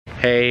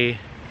Hey,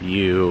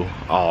 you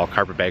all,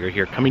 Carpetbagger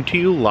here, coming to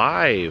you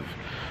live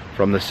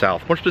from the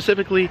south, more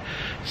specifically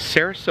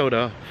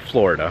Sarasota,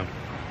 Florida.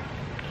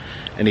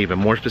 And even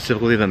more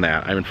specifically than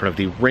that, I'm in front of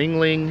the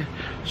Ringling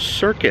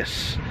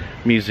Circus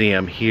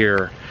Museum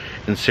here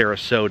in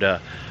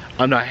Sarasota.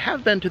 Now, I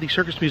have been to the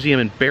Circus Museum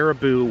in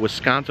Baraboo,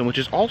 Wisconsin, which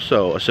is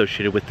also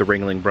associated with the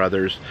Ringling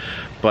Brothers.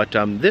 But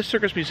this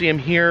Circus Museum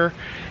here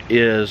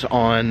is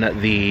on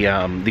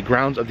the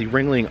grounds of the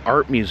Ringling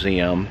Art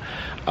Museum,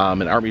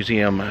 an art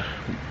museum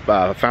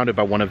founded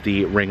by one of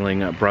the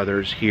Ringling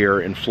Brothers here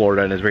in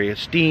Florida, and is a very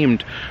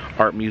esteemed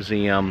art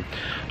museum.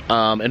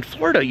 And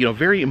Florida, you know,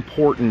 very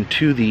important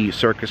to the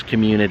circus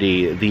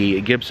community.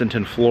 The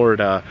Gibsonton,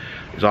 Florida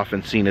is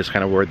often seen as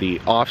kind of where the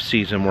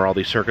off-season, where all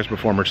these circus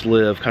performers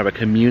live, kind of a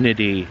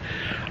community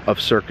of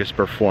circus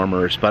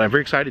performers. But I'm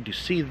very excited to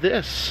see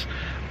this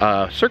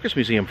circus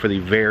museum for the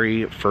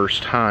very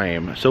first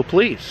time. So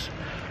please,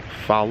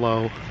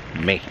 follow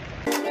me.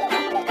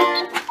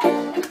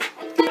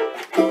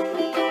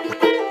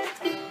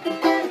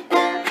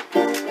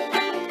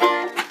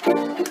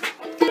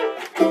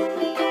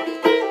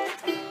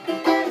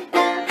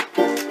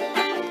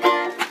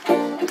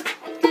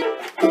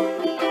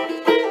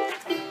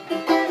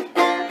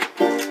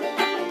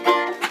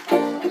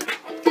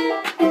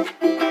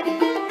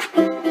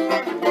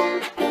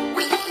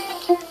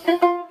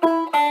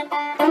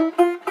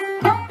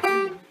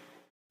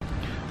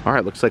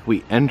 Alright, looks like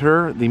we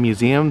enter the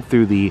museum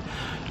through the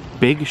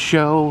Big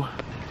Show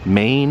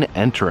main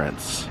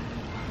entrance.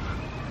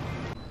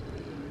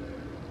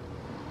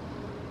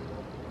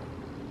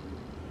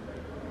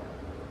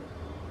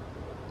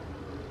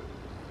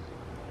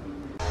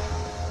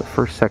 The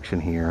first section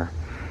here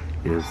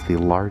is the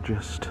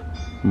largest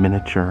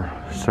miniature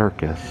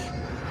circus.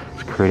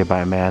 It's created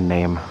by a man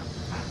named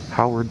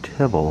Howard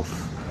Tibbles,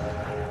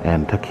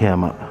 and took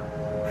him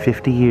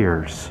 50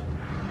 years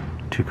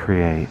to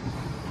create.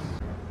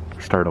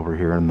 Start over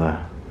here in the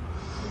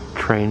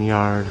train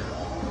yard.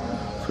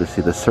 So we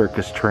see the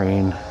circus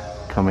train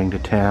coming to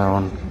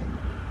town,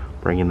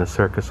 bringing the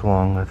circus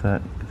along with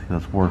it. You can see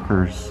those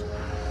workers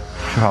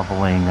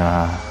shoveling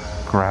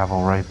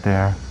gravel right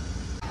there.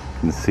 You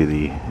can see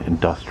the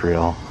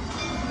industrial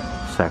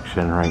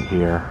section right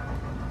here.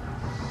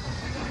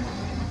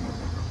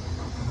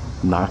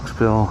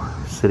 Knoxville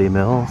City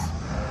Mills.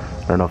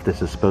 I don't know if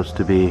this is supposed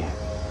to be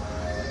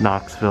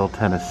Knoxville,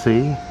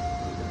 Tennessee.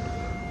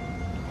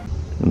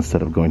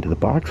 Instead of going to the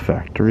box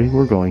factory,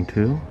 we're going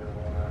to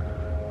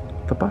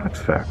the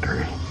box factory.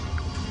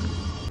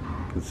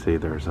 You can see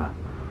there's a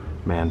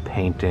man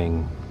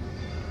painting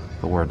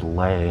the word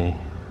lay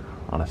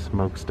on a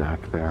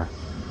smokestack there.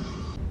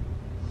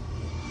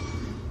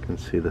 You can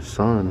see the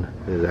sun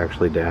is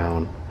actually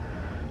down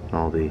and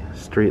all the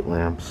street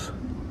lamps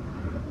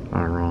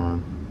are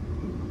on.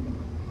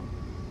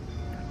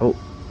 Oh,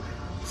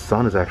 the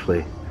sun is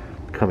actually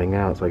coming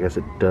out, so I guess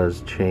it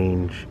does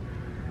change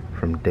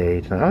from day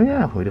to night. Oh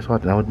yeah, we just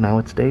watched. Now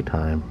it's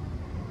daytime.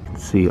 You can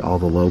see all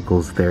the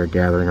locals there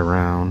gathering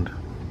around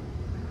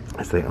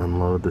as they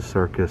unload the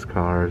circus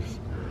cars.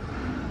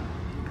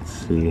 You can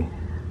see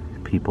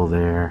people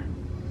there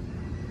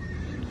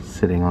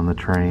sitting on the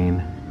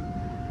train,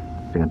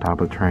 sitting on top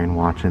of the train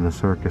watching the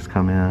circus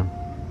come in.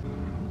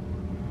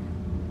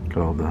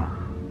 Got all the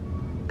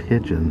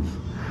pigeons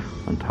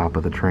on top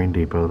of the train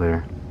depot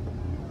there.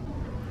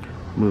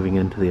 Moving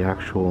into the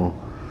actual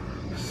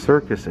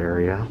circus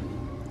area.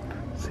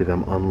 See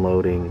them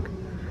unloading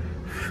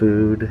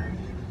food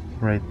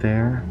right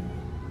there.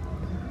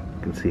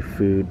 You can see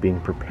food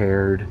being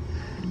prepared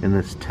in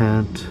this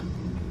tent.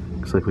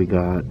 Looks like we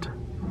got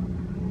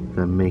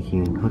them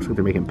making, looks like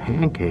they're making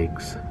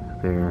pancakes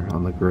there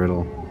on the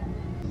griddle.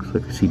 Looks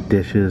like we see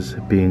dishes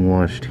being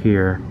washed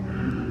here.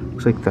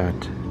 Looks like that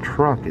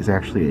truck is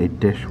actually a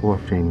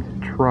dishwashing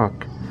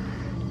truck.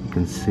 You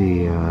can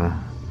see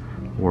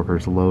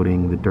workers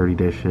loading the dirty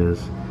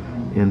dishes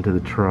into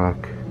the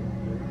truck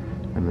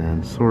and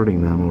then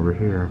sorting them over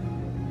here.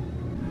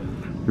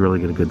 You really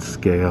get a good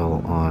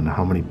scale on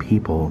how many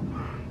people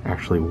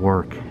actually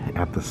work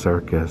at the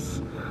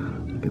circus.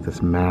 Look at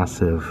this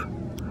massive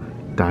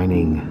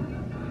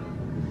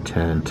dining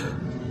tent.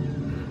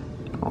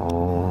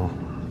 All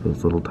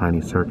those little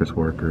tiny circus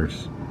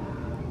workers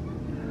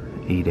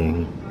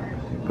eating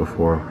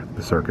before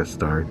the circus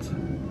starts.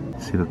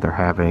 See that they're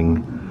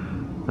having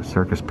a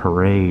circus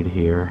parade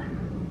here.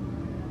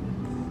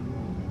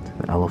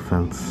 The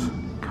elephants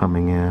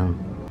coming in.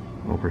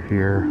 Over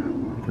here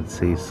you can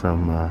see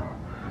some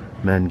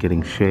men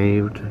getting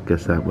shaved. I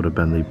guess that would have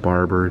been the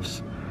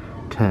barber's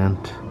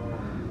tent.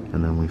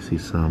 And then we see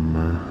some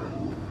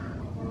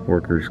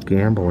workers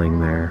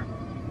gambling there.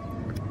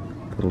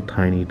 Little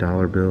tiny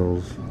dollar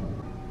bills.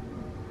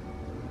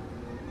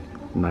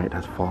 Night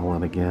has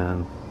fallen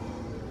again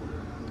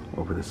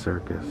over the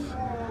circus.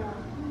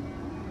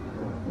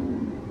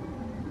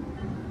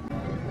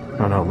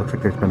 Oh no, it looks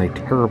like there's been a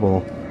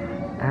terrible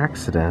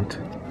accident.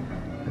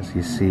 As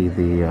you see,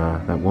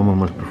 that woman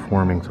was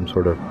performing some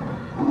sort of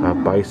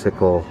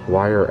bicycle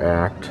wire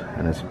act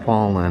and has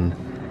fallen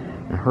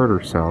and hurt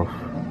herself.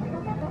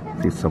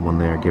 See someone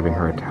there giving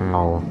her a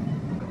towel.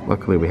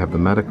 Luckily we have the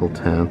medical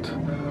tent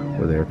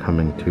where they're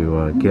coming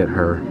to get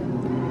her.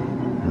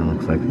 And it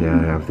looks like, yeah,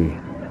 I have the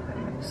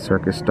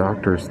circus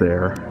doctors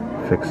there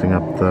fixing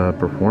up the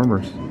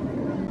performers.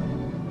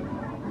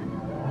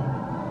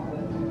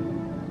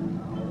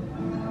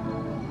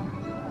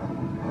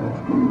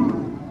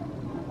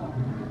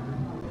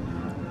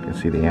 You can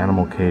see the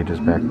animal cages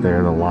back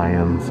there, the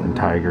lions and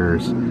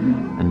tigers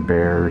and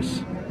bears.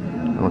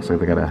 It looks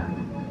like they got a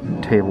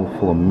table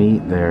full of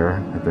meat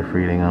there that they're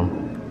feeding them.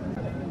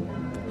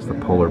 There's the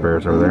polar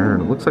bears over there,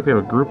 and it looks like we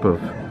have a group of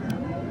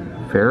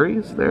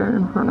fairies there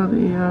in front of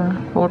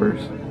the polar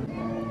bears.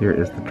 Here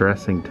is the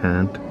dressing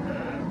tent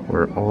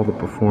where all the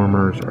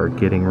performers are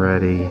getting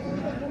ready,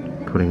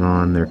 putting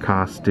on their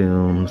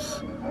costumes.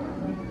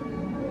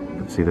 You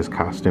can see this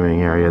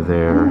costuming area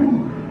there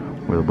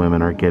where the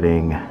women are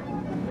getting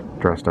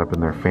dressed up in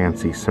their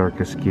fancy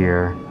circus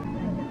gear.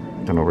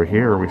 And over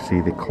here we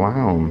see the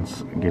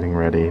clowns getting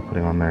ready,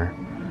 putting on their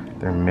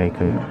makeup,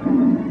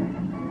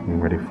 getting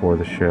ready for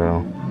the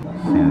show.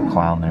 See the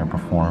clown there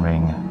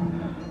performing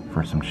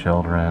for some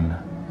children.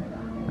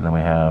 And then we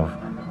have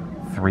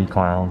 3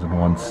 clowns in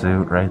 1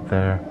 suit right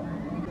there.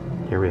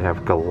 Here we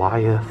have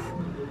Goliath,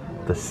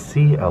 the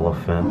sea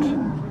elephant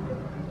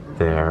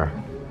there.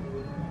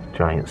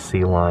 Giant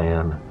sea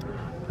lion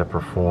that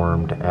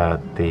performed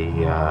at the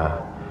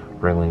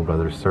Ringling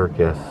Brothers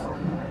Circus.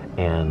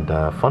 And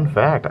fun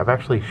fact, I've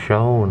actually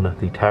shown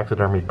the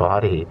taxidermy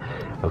body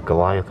of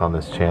Goliath on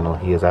this channel.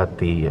 He is at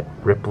the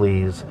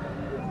Ripley's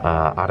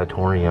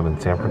Auditorium in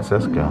San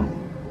Francisco.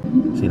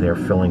 See, they're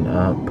filling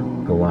up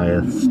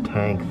Goliath's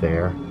tank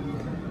there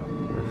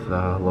with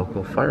a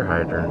local fire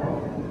hydrant.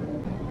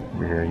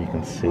 Over here you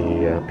can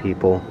see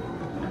people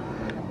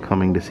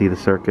coming to see the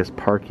circus,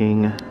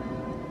 parking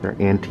their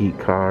antique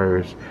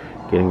cars,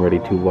 getting ready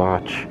to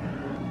watch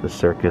the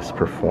circus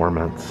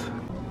performance.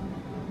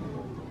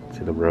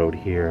 See the road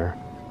here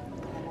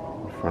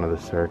in front of the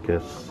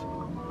circus.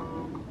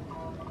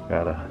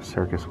 Got a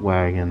circus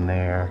wagon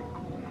there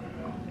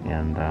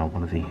and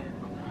one of the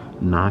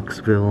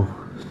Knoxville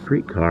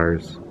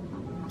streetcars.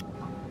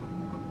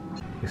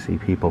 You see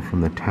people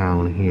from the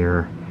town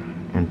here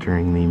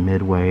entering the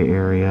Midway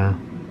area,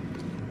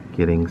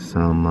 getting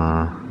some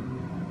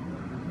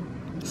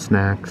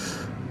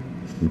snacks,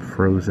 some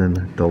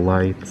frozen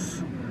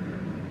delights,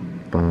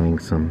 buying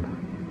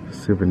some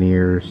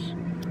souvenirs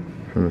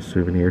from the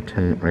souvenir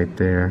tent right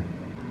there.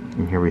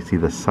 And here we see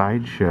the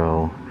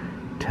sideshow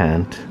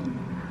tent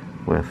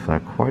with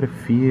quite a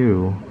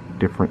few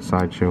different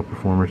sideshow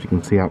performers. You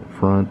can see out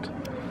front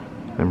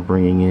them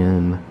bringing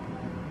in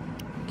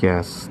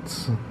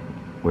guests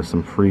with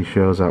some free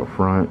shows out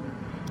front.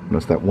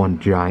 Notice that one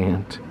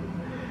giant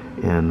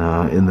in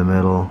the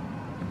middle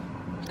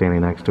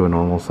standing next to a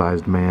normal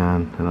sized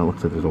man, and it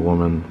looks like there's a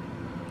woman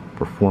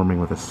performing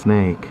with a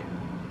snake.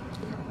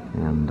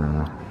 And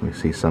we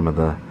see some of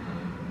the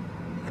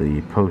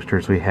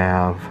posters we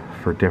have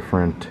for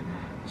different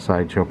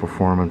sideshow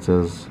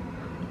performances.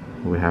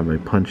 We have a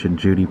Punch and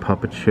Judy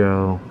puppet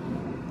show.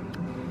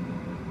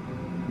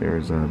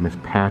 There's Miss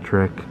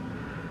Patrick,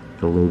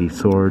 the Lady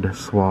Sword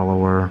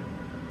Swallower.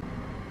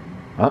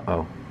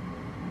 Uh-oh.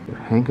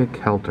 Hanka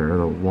Kelter,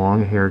 the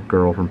long-haired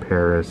girl from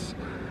Paris.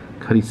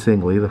 Cuddy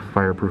Singley, the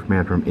fireproof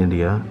man from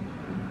India.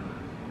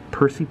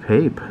 Percy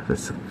Pape, the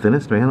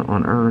thinnest man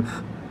on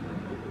Earth.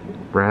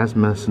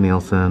 Rasmus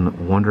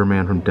Nielsen, Wonder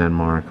Man from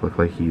Denmark. Look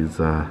like he's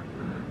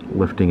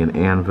lifting an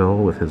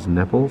anvil with his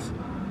nipples.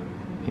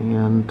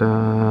 And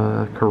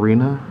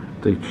Karina,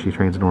 she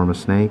trains enormous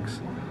snakes.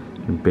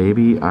 And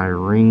baby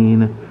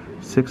Irene,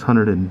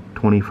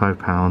 625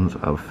 pounds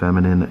of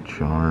feminine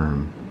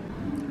charm.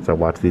 So I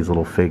watch these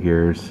little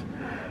figures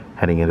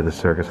heading into the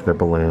circus with their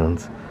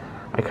balloons.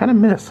 It kind of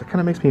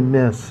makes me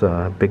miss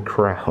big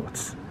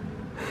crowds.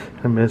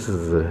 I miss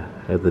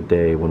the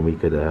day when we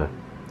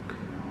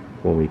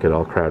could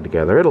all crowd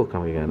together. It'll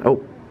come again.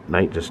 Oh,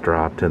 night just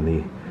dropped and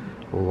the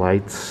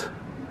lights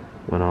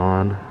went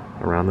on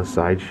around the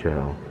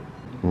sideshow.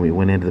 When we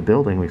went into the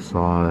building, we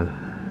saw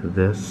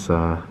this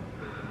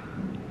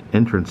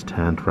entrance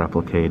tent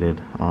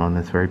replicated on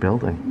this very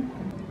building.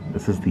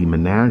 This is the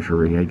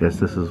menagerie. I guess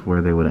this is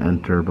where they would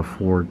enter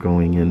before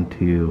going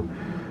into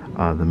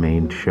the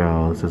main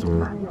show. This is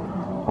where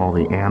all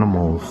the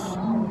animals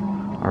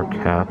are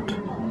kept.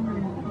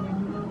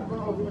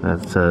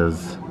 That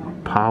says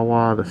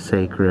Pawa the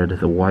Sacred,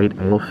 the White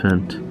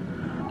Elephant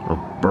of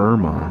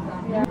Burma.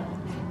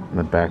 In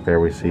the back there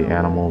we see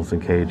animals in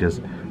cages,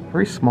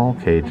 very small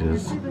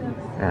cages.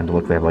 And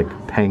look, they have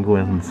like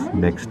penguins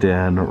mixed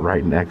in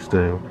right next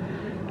to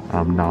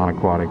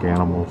non-aquatic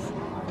animals.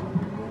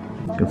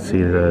 You can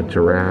see the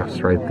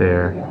giraffes right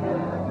there.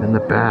 In the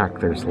back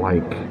there's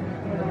like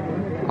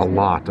a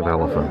lot of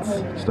elephants,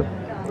 just a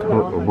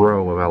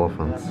row of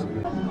elephants.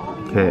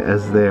 Okay,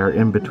 as they're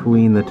in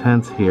between the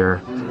tents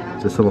here,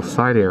 this little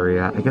side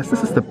area. I guess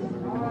this is the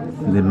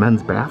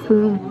men's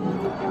bathroom.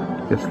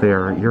 I guess they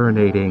are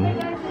urinating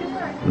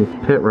in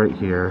this pit right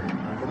here.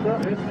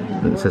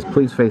 And it says,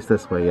 please face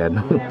this way. Yeah,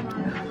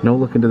 no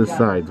look into the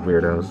sides,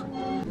 weirdos.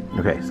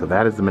 Okay, so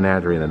that is the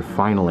menagerie, and then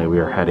finally we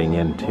are heading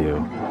into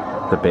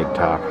the big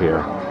top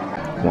here.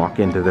 Walk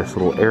into this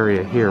little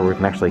area here where we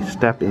can actually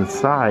step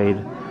inside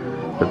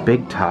the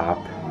big top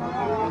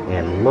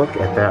and look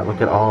at that. Look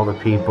at all the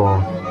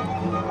people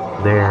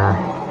there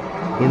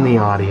in the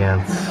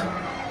audience.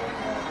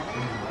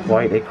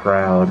 Quite a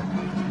crowd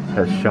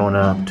has shown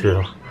up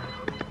to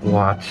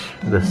watch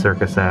the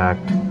circus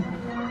act.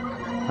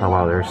 Oh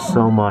wow, there's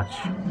so much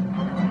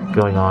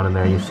going on in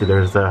there. You see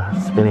there's a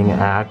spinning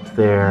act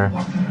there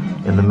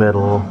in the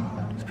middle.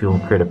 These people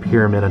create a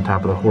pyramid on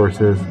top of the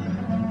horses.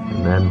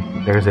 And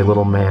then there's a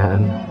little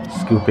man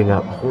scooping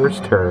up horse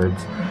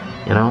turds.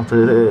 You know,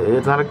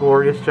 it's not a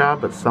glorious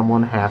job, but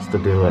someone has to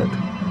do it.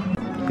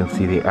 You can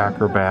see the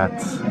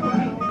acrobats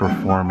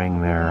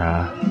performing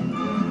their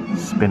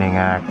spinning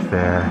act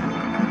there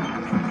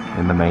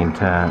in the main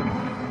tent.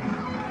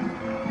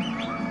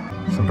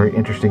 Some very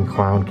interesting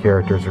clown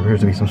characters. There appears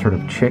to be some sort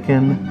of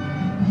chicken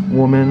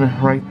woman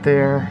right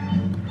there.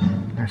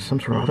 There's some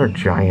sort of other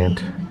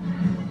giant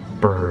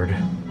bird. You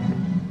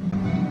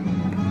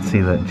can see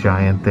that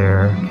giant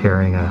there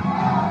carrying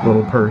a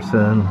little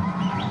person.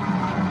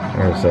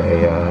 There's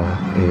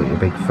a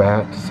big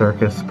fat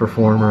circus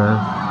performer.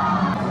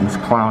 This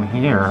clown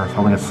here is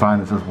holding a sign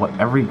that says what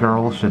every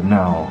girl should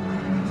know.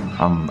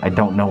 I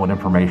don't know what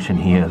information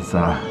he is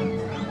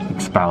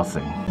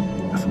espousing.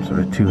 Some sort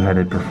of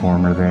two-headed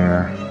performer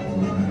there.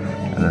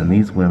 And then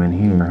these women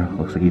here,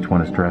 looks like each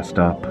one is dressed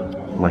up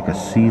like a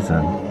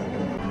season.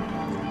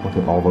 Look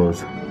at all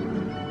those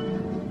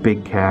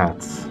big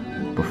cats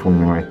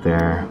performing right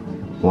there.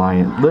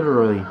 Lion,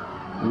 literally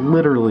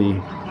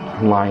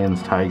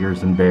lions,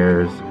 tigers, and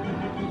bears.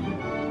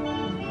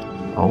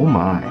 Oh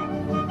my.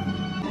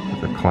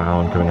 There's a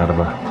clown coming out of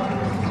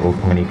a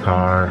little mini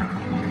car.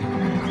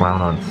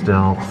 Clown on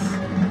stilts.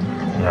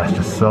 Yeah, it's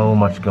just so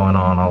much going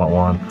on all at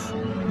once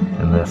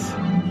in this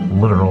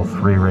literal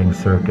three-ring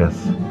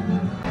circus. You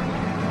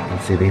can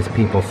see these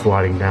people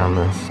sliding down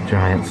this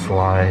giant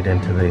slide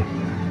into the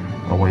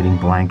awaiting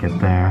blanket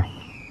there.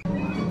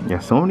 Yeah,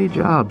 so many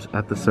jobs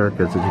at the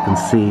circus. As you can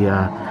see,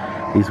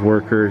 these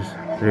workers,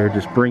 they're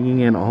just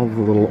bringing in all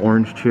the little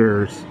orange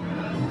chairs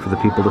for the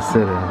people to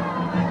sit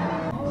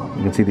in.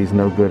 You can see these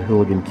no-good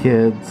hooligan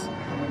kids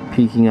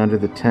peeking under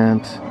the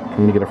tent. I'm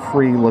gonna get a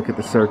free look at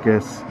the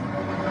circus,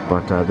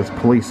 but this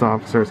police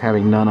officer is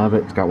having none of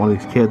it. He's got one of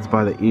these kids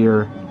by the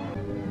ear.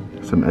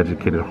 Some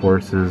educated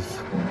horses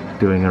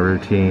doing a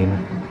routine.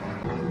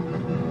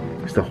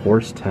 There's the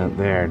horse tent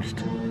there,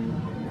 just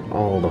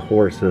all the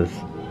horses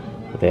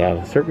that they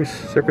have.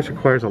 Circus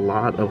requires a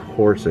lot of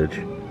horsage.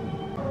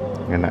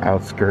 In the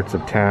outskirts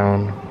of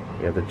town,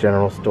 you have the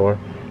general store.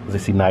 As you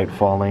see night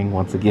falling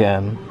once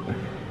again.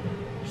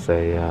 There's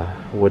a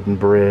wooden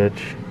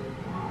bridge.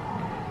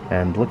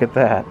 And look at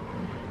that.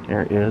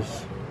 There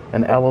is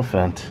an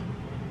elephant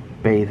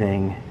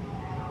bathing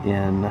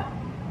in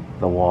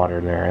the water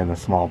there in the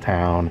small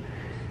town.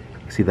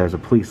 You see there's a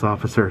police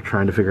officer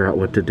trying to figure out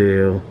what to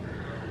do.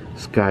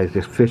 This guy's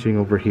just fishing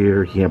over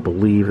here. He can't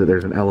believe that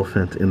there's an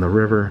elephant in the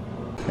river.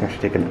 I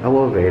should take an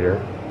elevator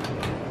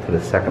to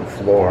the second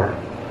floor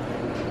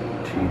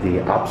to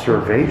the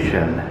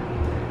observation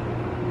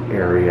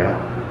area.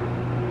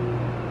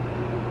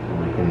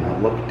 And we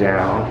can look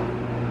down.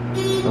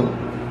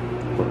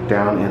 Look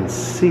down and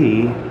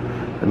see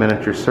the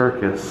miniature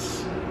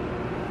circus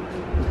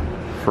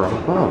from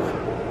above.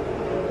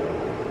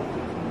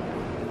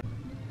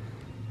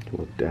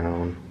 Look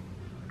down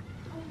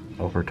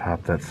over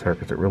top that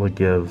circus. It really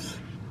gives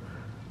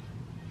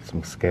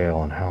some scale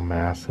on how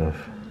massive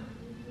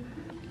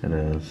it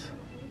is.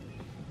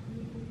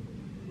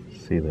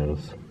 See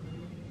those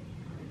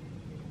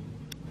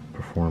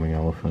performing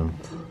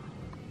elephants.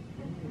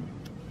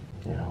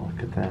 Yeah,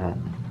 look at that.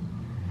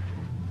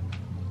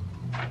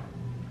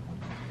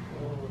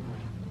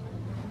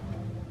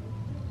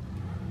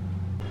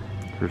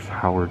 There's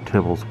Howard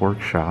Tibble's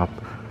workshop.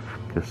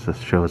 Because this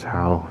shows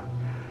how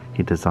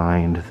he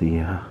designed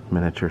the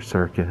miniature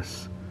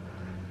circus.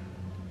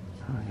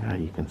 Oh, yeah,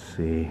 you can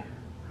see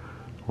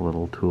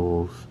little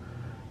tools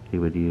he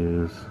would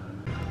use.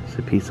 It's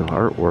a piece of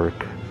artwork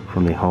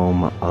from the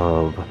home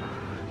of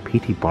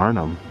P.T.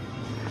 Barnum.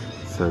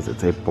 It says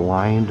it's a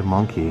blind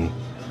monkey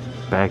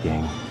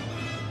begging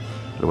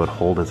that would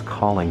hold his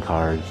calling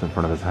cards in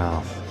front of his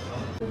house.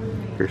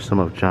 Here's some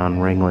of John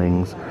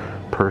Ringling's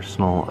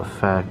personal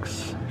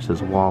effects. There's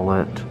his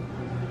wallet,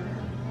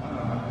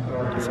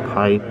 his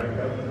pipe,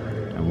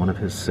 and one of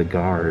his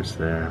cigars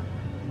there.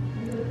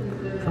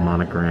 The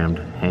monogrammed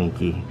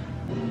hanky.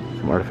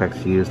 Some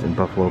artifacts used in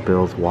Buffalo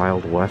Bill's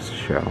Wild West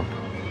show.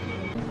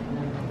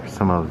 There's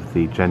some of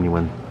the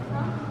genuine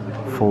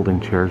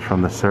folding chairs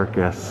from the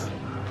circus.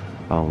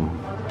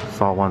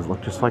 Saw ones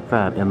look just like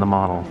that in the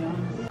model.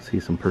 See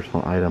some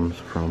personal items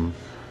from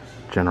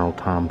General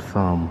Tom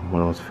Thumb,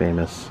 one of those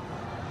famous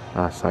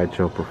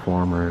sideshow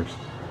performers.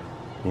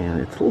 And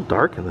it's a little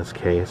dark in this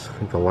case. I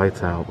think the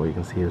light's out, but you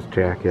can see his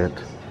jacket,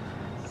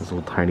 his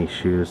little tiny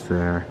shoes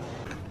there.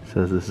 It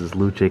says this is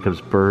Lou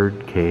Jacobs'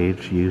 bird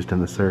cage used in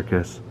the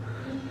circus.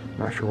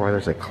 Not sure why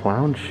there's a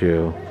clown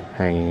shoe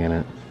hanging in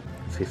it.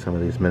 See some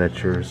of these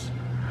miniatures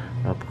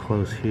up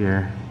close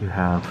here. You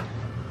have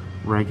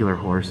regular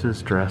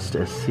horses dressed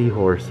as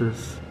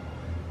seahorses,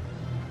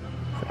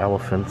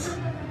 elephants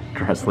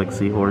dressed like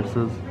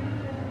seahorses,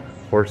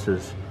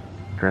 horses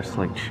dressed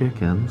like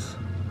chickens,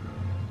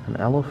 and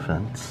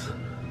elephants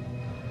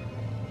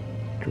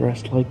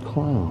dressed like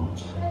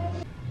clowns.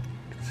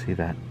 You can see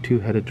that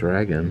two-headed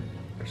dragon.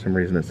 For some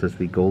reason it says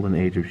the Golden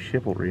Age of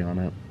Chivalry on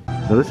it.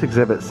 Now this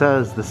exhibit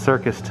says the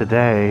circus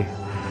today,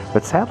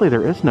 but sadly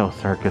there is no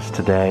circus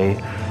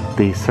today.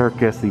 The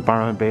circus, the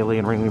Barnum & Bailey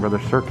and Ringling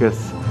Brothers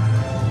Circus,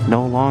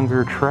 no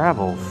longer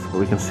travels.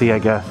 We can see, I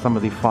guess, some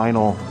of the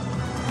final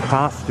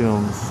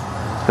costumes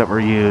that were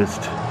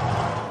used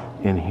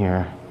in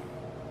here.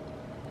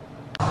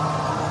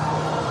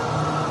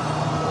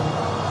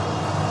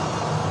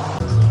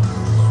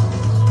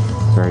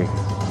 Very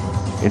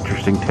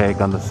interesting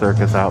take on the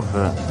circus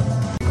outfit.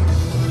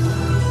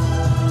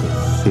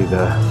 See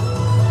the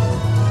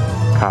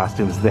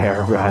costumes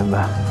there behind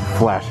the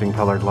flashing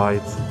colored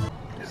lights.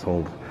 This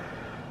old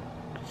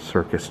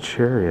circus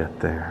chariot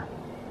there.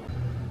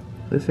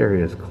 This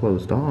area is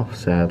closed off,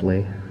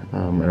 sadly. I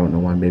don't know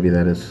why. Maybe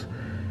that is,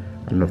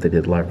 I don't know if they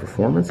did live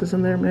performances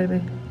in there,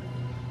 maybe.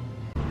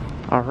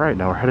 Alright,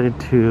 now we're headed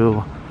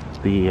to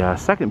the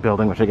second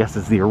building, which I guess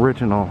is the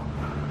original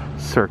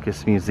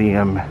Circus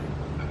Museum.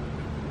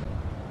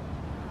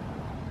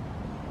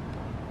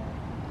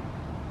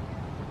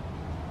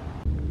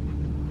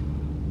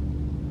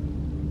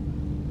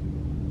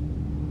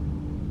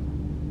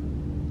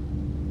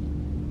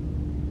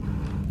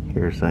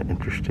 Here's an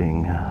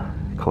interesting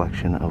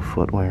collection of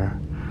footwear.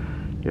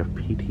 You have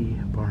P.T.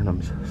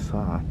 Barnum's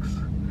socks,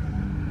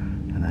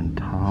 and then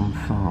Tom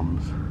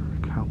Thumb's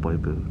cowboy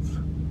boots.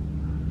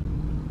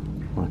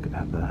 Look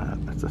at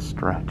that. That's a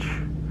stretch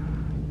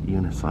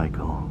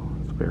unicycle.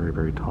 It's very,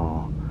 very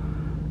tall.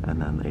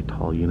 And then a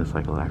tall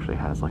unicycle that actually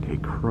has like a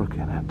crook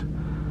in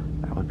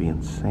it. That would be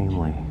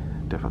insanely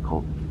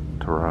difficult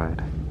to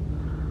ride.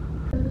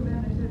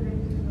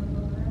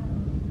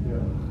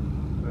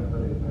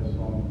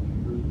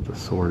 The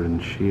sword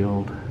and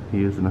shield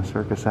used in a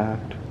circus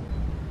act.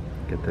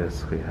 Get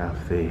this, we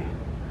have the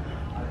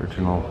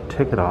original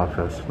ticket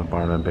office from the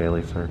Barnum &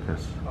 Bailey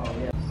Circus.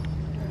 You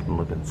can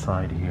look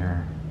inside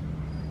here.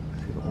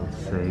 See the old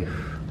safe,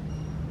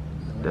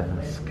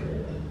 desk.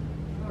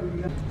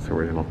 It's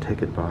original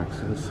ticket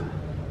boxes.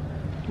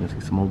 You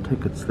can see some old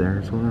tickets there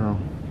as well.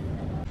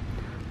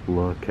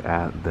 Look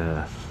at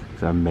this.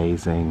 These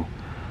amazing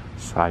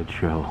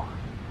sideshow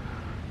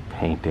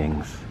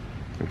paintings.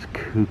 There's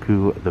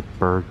Cuckoo the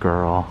Bird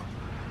Girl,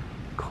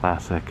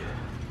 classic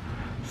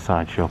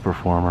sideshow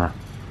performer.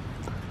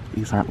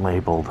 These aren't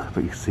labeled,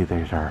 but you see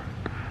these are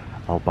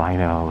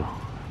albino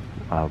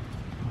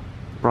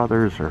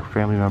brothers or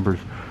family members.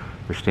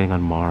 They're staying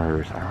on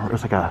Mars. I remember it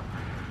was like I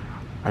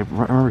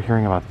remember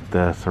hearing about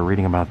this or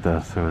reading about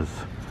this. It was,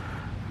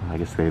 I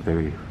guess they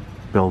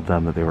billed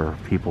them that they were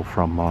people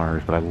from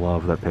Mars, but I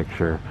love that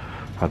picture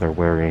how they're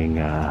wearing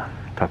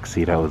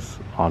tuxedos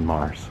on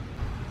Mars.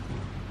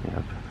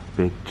 Yep.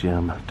 Big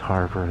Jim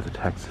Tarver, the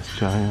Texas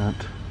Giant.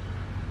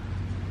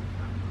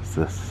 Is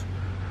this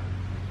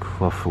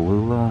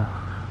Clefalula,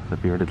 the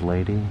bearded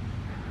lady?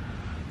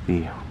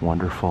 The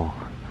wonderful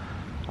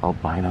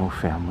albino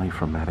family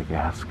from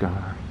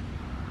Madagascar.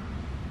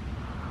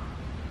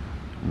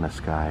 And this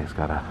guy's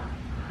got a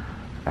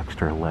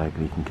extra leg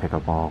that he can kick a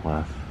ball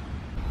with.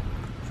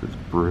 This is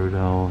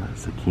Bruto,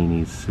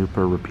 Zucchini's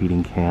super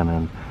repeating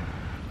cannon.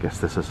 Guess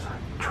this is a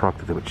truck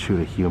that they would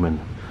shoot a human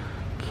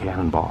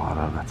cannonball out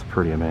of. That's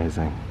pretty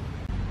amazing.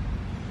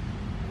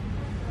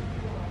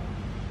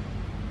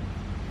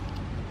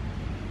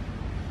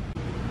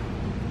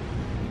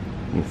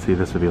 You see,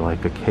 this would be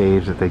like a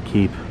cage that they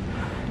keep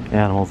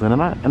animals in,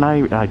 and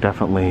I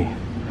definitely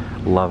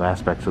love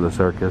aspects of the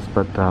circus,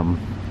 but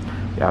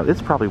yeah,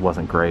 this probably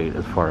wasn't great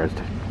as far as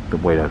the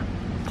way to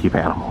keep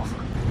animals.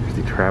 Here's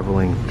the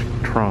traveling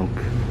trunk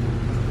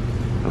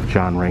of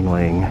John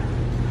Ringling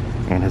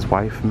and his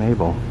wife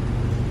Mabel.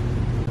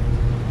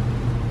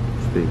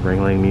 The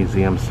Ringling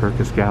Museum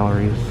Circus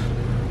Galleries.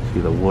 See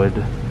the wood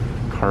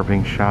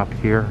carving shop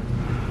here.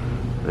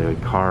 They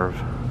would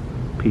carve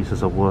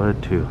pieces of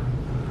wood to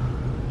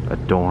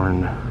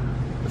adorn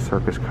the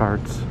circus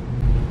carts.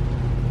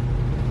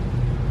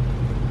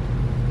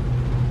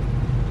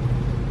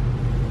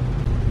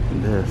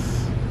 And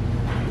this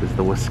is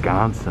the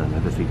Wisconsin.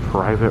 It is the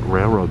private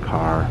railroad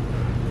car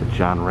that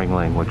John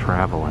Ringling would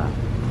travel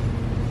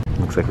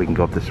in. Looks like we can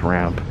go up this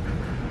ramp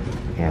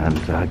and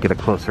get a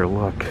closer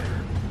look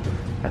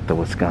at the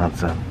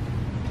Wisconsin.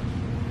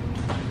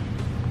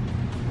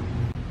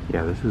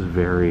 Yeah, this is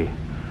very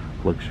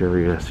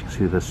luxurious. You can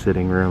see the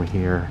sitting room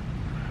here.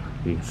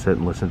 You can sit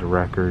and listen to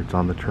records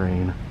on the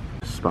train.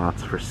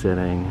 Spots for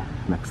sitting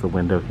next to the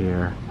window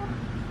here.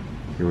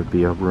 Here would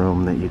be a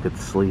room that you could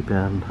sleep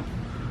in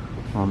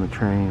on the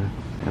train.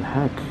 And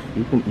heck,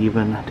 you can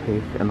even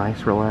take a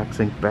nice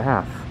relaxing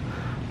bath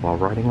while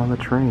riding on the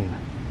train.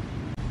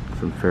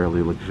 Some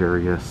fairly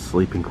luxurious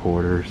sleeping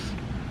quarters.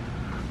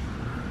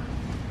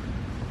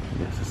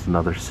 This is It's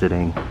another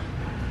sitting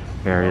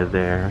area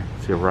there.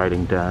 See a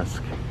writing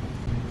desk.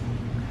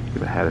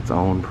 It had its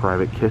own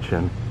private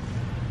kitchen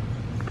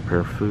to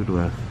prepare food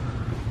with.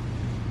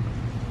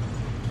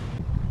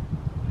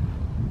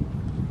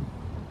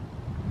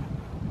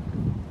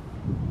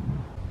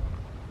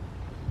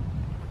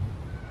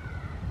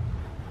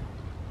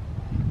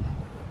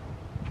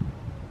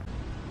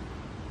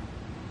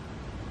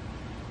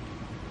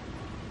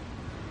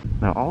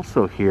 Now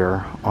also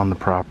here on the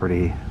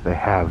property they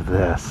have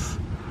this,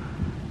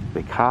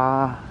 the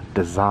Ka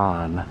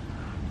Dazan.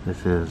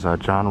 This is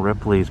John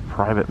Ripley's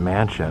private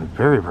mansion.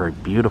 Very, very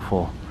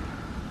beautiful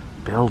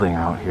building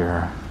out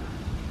here.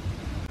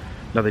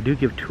 Now they do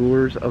give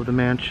tours of the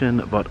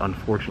mansion, but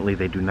unfortunately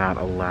they do not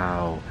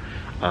allow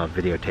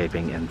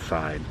videotaping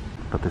inside.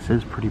 But this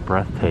is pretty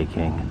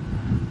breathtaking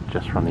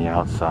just from the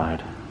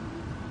outside.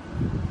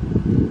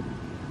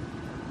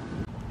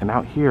 And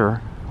out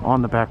here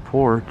on the back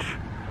porch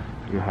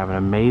you have an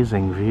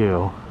amazing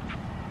view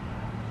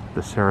of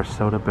the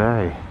Sarasota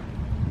Bay.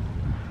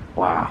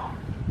 Wow.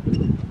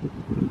 You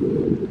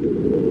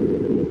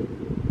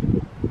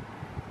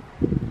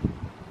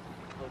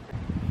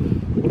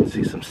can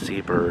see some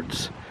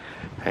seabirds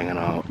hanging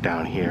out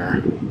down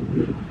here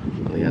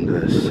on the end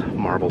of this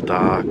marble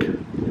dock.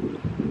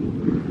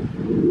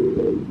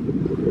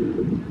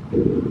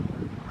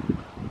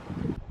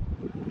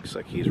 Looks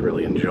like he's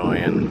really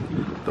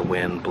enjoying the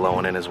wind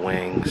blowing in his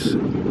wings.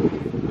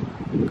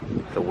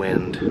 The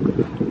wind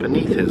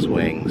beneath his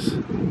wings,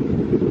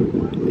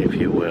 if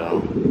you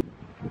will.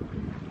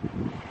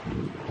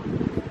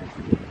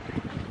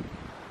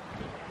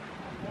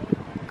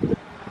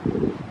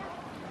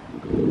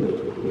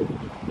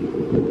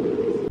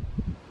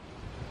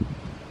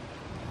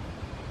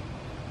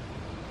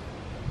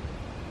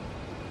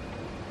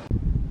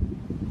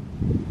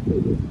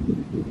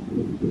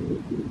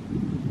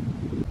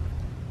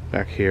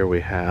 Back here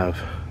we have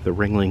the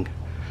Ringling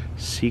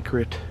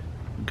Secret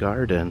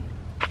Garden.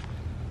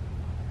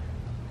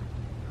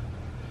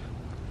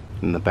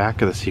 In the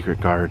back of the secret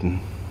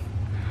garden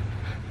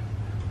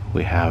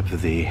we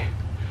have the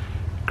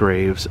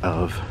graves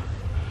of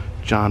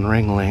John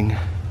Ringling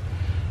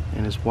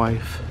and his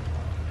wife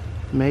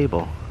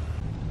Mabel.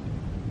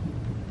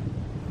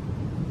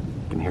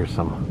 You can hear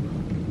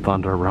some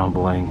thunder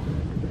rumbling,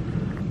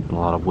 a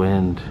lot of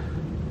wind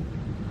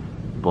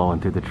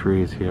blowing through the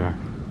trees here.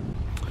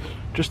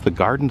 Just the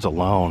gardens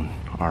alone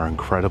are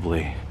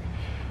incredibly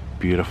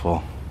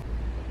beautiful.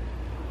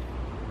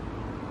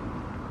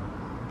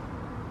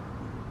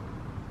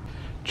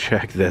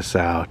 Check this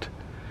out.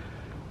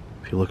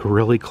 If you look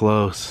really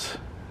close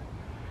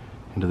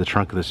into the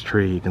trunk of this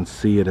tree, you can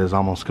see it has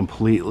almost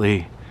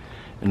completely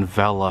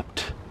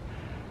enveloped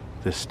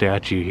this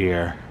statue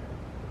here.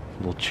 A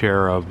little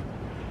cherub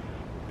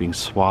being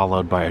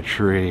swallowed by a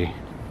tree.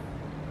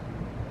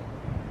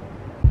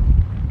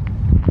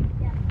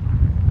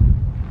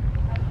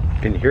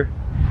 Can you hear?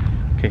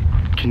 Okay,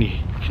 can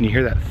you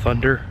hear that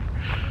thunder?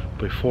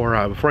 Before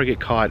I get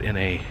caught in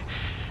a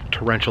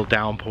torrential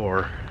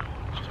downpour,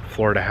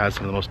 Florida has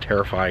some of the most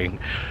terrifying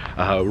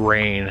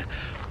rain.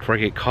 Before I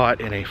get caught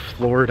in a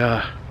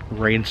Florida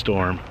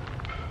rainstorm,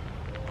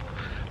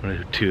 I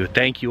wanted to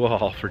thank you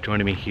all for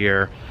joining me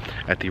here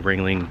at the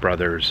Ringling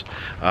Brothers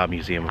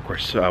Museum. Of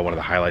course, one of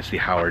the highlights, the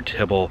Howard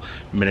Tibble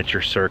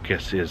miniature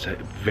circus, is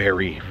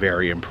very,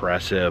 very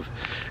impressive.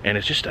 And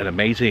it's just an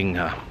amazing,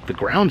 the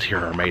grounds here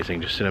are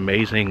amazing, just an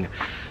amazing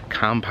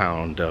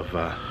compound of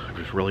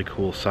just really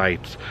cool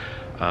sights.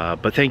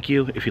 But thank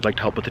you. If you'd like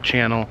to help with the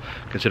channel,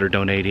 consider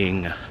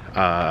donating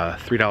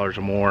 $3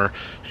 or more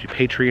to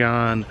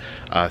Patreon.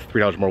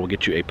 $3 or more will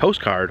get you a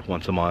postcard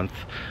once a month.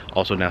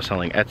 Also now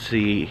selling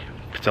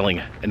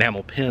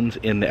enamel pins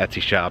in the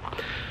Etsy shop.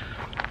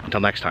 Until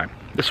next time,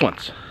 this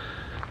one's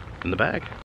in the bag.